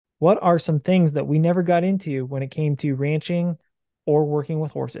what are some things that we never got into when it came to ranching or working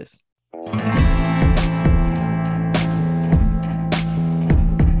with horses?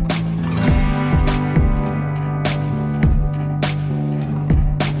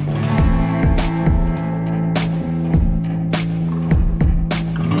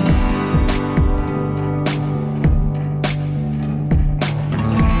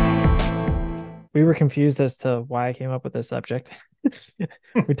 We were confused as to why I came up with this subject.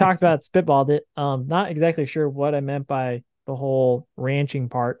 We talked about spitballed it. Not exactly sure what I meant by the whole ranching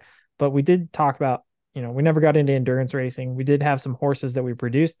part, but we did talk about, we never got into endurance racing. We did have some horses that we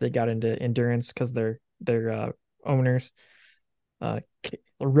produced that got into endurance because they're owners.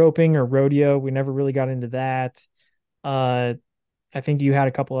 Roping or rodeo, we never really got into that. Uh, I think you had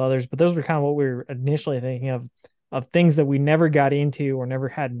a couple others, but those were kind of what we were initially thinking of things that we never got into or never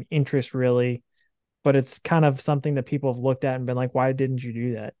had an interest really, but it's kind of something that people have looked at and been like, why didn't you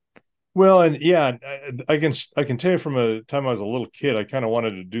do that? Well, and yeah, I can tell you from a time I was a little kid, I kind of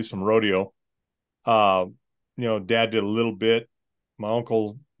wanted to do some rodeo. Uh, Dad did a little bit. My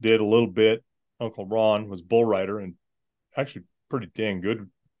uncle did a little bit. Uncle Ron was bull rider and actually pretty dang good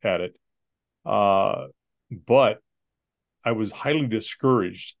at it. Uh, but I was highly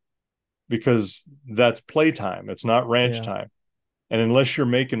discouraged because that's playtime. It's not ranch Yeah. time. And unless you're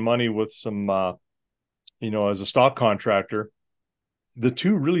making money with some, as a stock contractor, the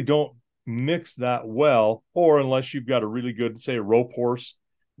two really don't mix that well. Or unless you've got a really good, say, a rope horse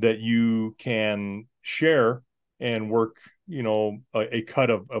that you can share and work, a cut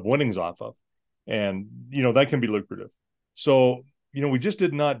of winnings off of. And, that can be lucrative. So, we just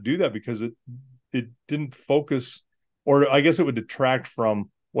did not do that because it didn't focus, or I guess it would detract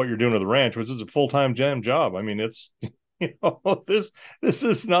from what you're doing at the ranch, which is a full-time jam job. I mean, it's, this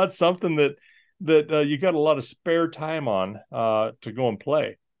is not something that you got a lot of spare time on to go and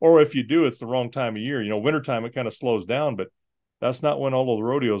play. Or if you do, it's the wrong time of year. Wintertime, it kind of slows down, but that's not when all of the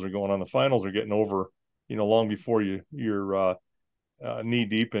rodeos are going on. The finals are getting over, long before you're knee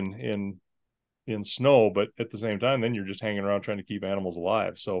deep in snow. But at the same time, then you're just hanging around trying to keep animals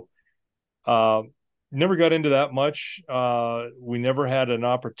alive. So uh, never got into that much. We never had an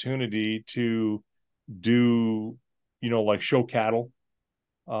opportunity to do, like show cattle.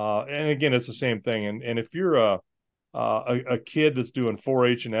 And again, it's the same thing. And if you're a kid that's doing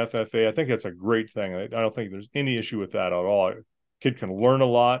 4-H and FFA, I think that's a great thing. I don't think there's any issue with that at all. Kid can learn a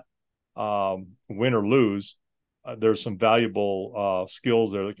lot, win or lose. There's some valuable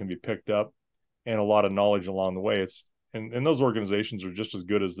skills there that can be picked up, and a lot of knowledge along the way. And those organizations are just as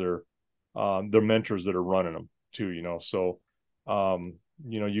good as their mentors that are running them too. So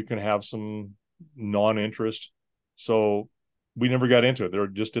you can have some non-interest. So we never got into it. There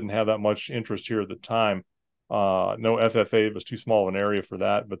just didn't have that much interest here at the time. No FFA, it was too small of an area for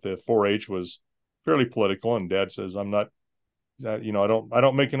that, but the 4-H was fairly political. And Dad says, I'm not, I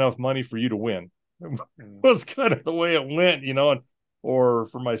don't make enough money for you to win. It was kind of the way it went, and, or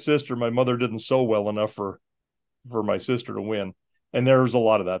for my sister, my mother didn't sew well enough for my sister to win. And there was a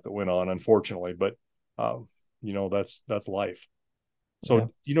lot of that went on, unfortunately, but, that's life. Yeah.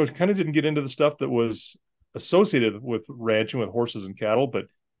 So, kind of didn't get into the stuff that was associated with ranching with horses and cattle, but,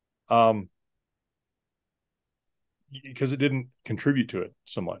 because it didn't contribute to it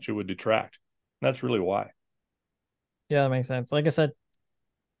so much, it would detract. And that's really why. Yeah, that makes sense. Like I said,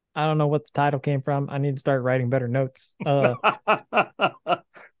 I don't know what the title came from. I need to start writing better notes.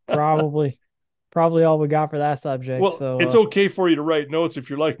 Probably, probably all we got for that subject. Well, So, it's okay for you to write notes. If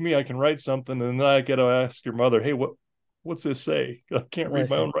you're like me, I can write something and then I got to ask your mother, hey, what's this say? I can't read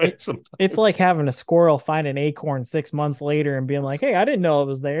my own listen, writing it's sometimes. like having a squirrel find an acorn 6 months later and being like, "Hey, I didn't know it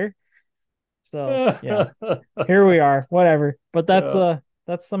was there." So, yeah, here we are. Whatever. But Yeah.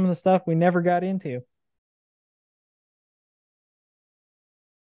 that's some of the stuff we never got into.